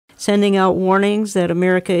sending out warnings that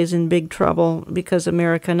America is in big trouble because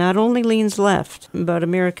America not only leans left, but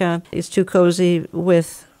America is too cozy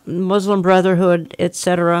with Muslim Brotherhood,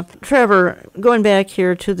 etc. Trevor, going back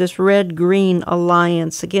here to this red-green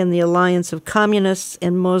alliance, again, the alliance of communists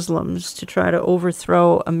and Muslims to try to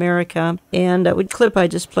overthrow America. And the clip I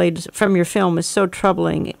just played from your film is so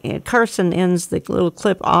troubling. And Carson ends the little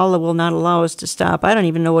clip, Allah will not allow us to stop. I don't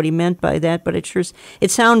even know what he meant by that, but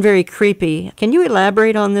it sounds very creepy. Can you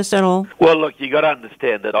elaborate on this at all? Well, look, you got to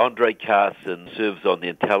understand that Andre Carson serves on the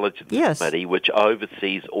Intelligence Committee, which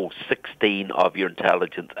oversees all 16 of your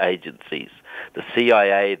intelligence agencies. The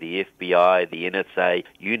CIA, the FBI, the NSA,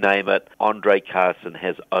 you name it, Andre Carson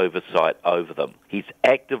has oversight over them. He's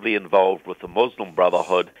actively involved with the Muslim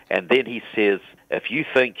Brotherhood, and then he says, if you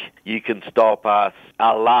think you can stop us,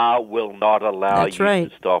 Allah will not allow you to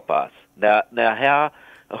stop us. Now, how?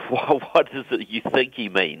 What is it you think he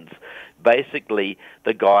means? Basically,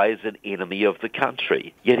 the guy is an enemy of the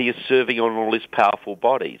country, yet he is serving on all his powerful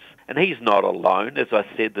bodies. And he's not alone. As I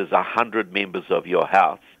said, there's 100 members of your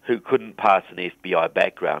house who couldn't pass an FBI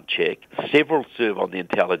background check. Several serve on the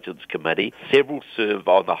Intelligence Committee. Several serve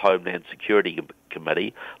on the Homeland Security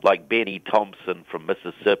Committee, like Benny Thompson from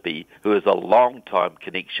Mississippi, who has a long-time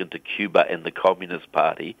connection to Cuba and the Communist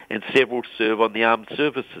Party. And several serve on the Armed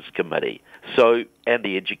Services Committee. And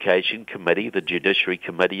the Education Committee, the Judiciary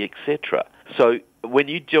Committee, etc. So when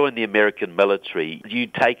you join the American military, you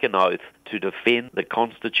take an oath to defend the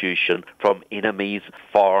Constitution from enemies,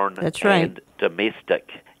 foreign and domestic.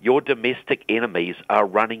 Your domestic enemies are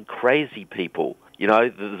running crazy people. You know,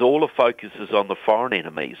 there's all the focus is on the foreign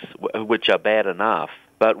enemies, which are bad enough,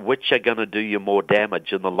 but which are going to do you more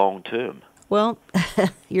damage in the long term. Well,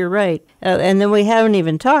 you're right. And then we haven't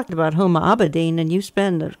even talked about Huma Abedin, and you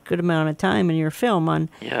spend a good amount of time in your film on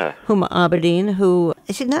Huma Abedin, who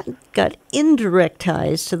she's not got indirect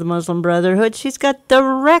ties to the Muslim Brotherhood. She's got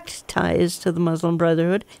direct ties to the Muslim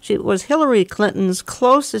Brotherhood. She was Hillary Clinton's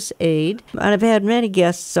closest aide. And I've had many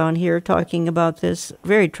guests on here talking about this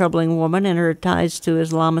very troubling woman and her ties to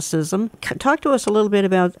Islamicism. Talk to us a little bit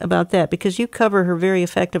about that, because you cover her very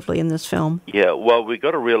effectively in this film. Yeah, well, we've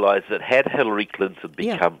got to realize that had Hillary Clinton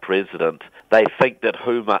become president, they think that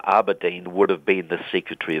Huma Abedin would have been the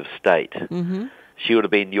Secretary of State. Mm-hmm. She would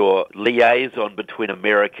have been your liaison between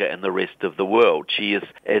America and the rest of the world. She has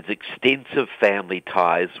extensive family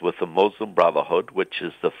ties with the Muslim Brotherhood, which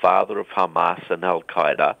is the father of Hamas and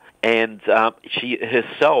Al-Qaeda. And she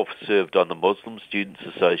herself served on the Muslim Students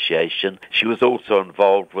Association. She was also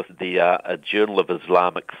involved with the Journal of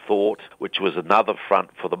Islamic Thought, which was another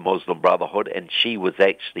front for the Muslim Brotherhood, and she was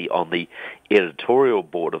actually on the editorial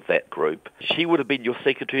board of that group. She would have been your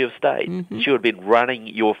Secretary of State. Mm-hmm. She would have been running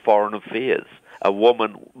your foreign affairs, a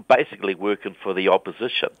woman basically working for the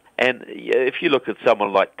opposition. And if you look at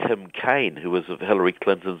someone like Tim Kaine, who was Hillary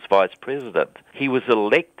Clinton's vice president, he was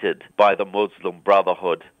elected by the Muslim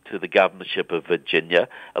Brotherhood to the governorship of Virginia,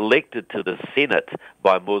 elected to the Senate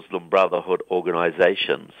by Muslim Brotherhood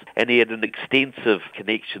organizations, and he had an extensive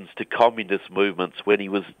connections to communist movements when he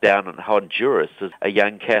was down in Honduras as a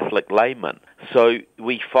young Catholic layman. So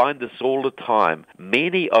we find this all the time.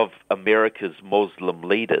 Many of America's Muslim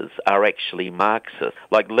leaders are actually Marxists,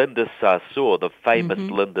 like Linda Sarsour, the famous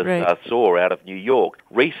Linda Sarsour out of New York,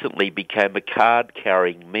 recently became a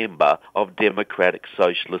card-carrying member of Democratic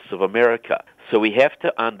Socialists of America. So we have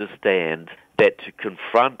to understand that to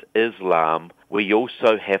confront Islam, we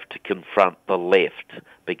also have to confront the left,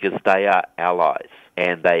 because they are allies.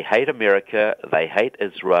 And they hate America, they hate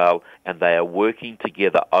Israel, and they are working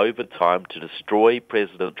together over time to destroy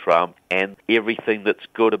President Trump and everything that's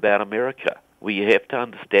good about America. We have to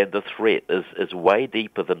understand the threat is way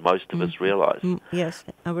deeper than most of us realize. Yes,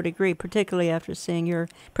 I would agree, particularly after seeing your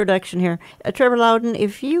production here. Trevor Loudon,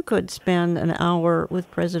 if you could spend an hour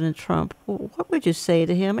with President Trump, what would you say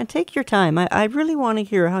to him? And take your time. I really want to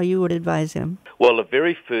hear how you would advise him. Well, the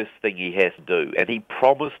very first thing he has to do, and he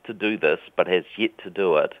promised to do this but has yet to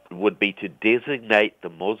do it, would be to designate the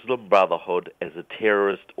Muslim Brotherhood as a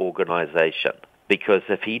terrorist organization. Because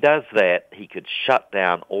if he does that, he could shut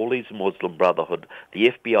down all these Muslim Brotherhood. The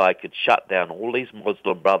FBI could shut down all these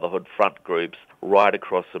Muslim Brotherhood front groups right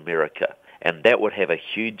across America. And that would have a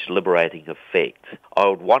huge liberating effect. I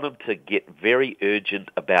would want him to get very urgent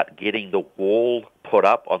about getting the wall put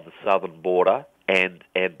up on the southern border and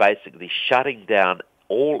basically shutting down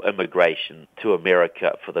all immigration to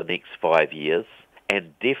America for the next 5 years.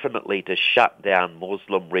 And definitely to shut down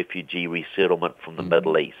Muslim refugee resettlement from the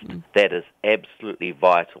Middle East. That is absolutely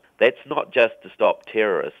vital. That's not just to stop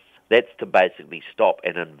terrorists. That's to basically stop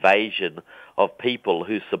an invasion of people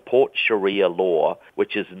who support Sharia law,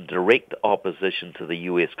 which is in direct opposition to the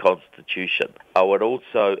U.S. Constitution. I would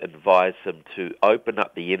also advise him to open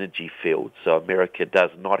up the energy field so America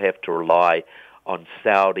does not have to rely on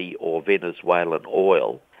Saudi or Venezuelan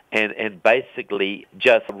oil, and basically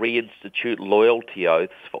just reinstitute loyalty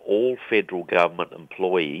oaths for all federal government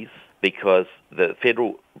employees, because the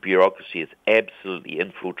federal bureaucracy is absolutely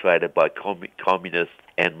infiltrated by communist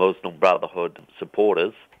and Muslim Brotherhood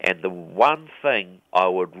supporters. And the one thing I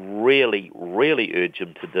would really, really urge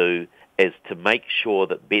him to do is to make sure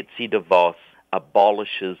that Betsy DeVos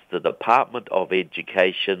abolishes the Department of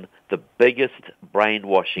Education, the biggest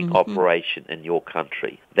brainwashing operation in your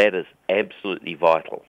country. That is absolutely vital.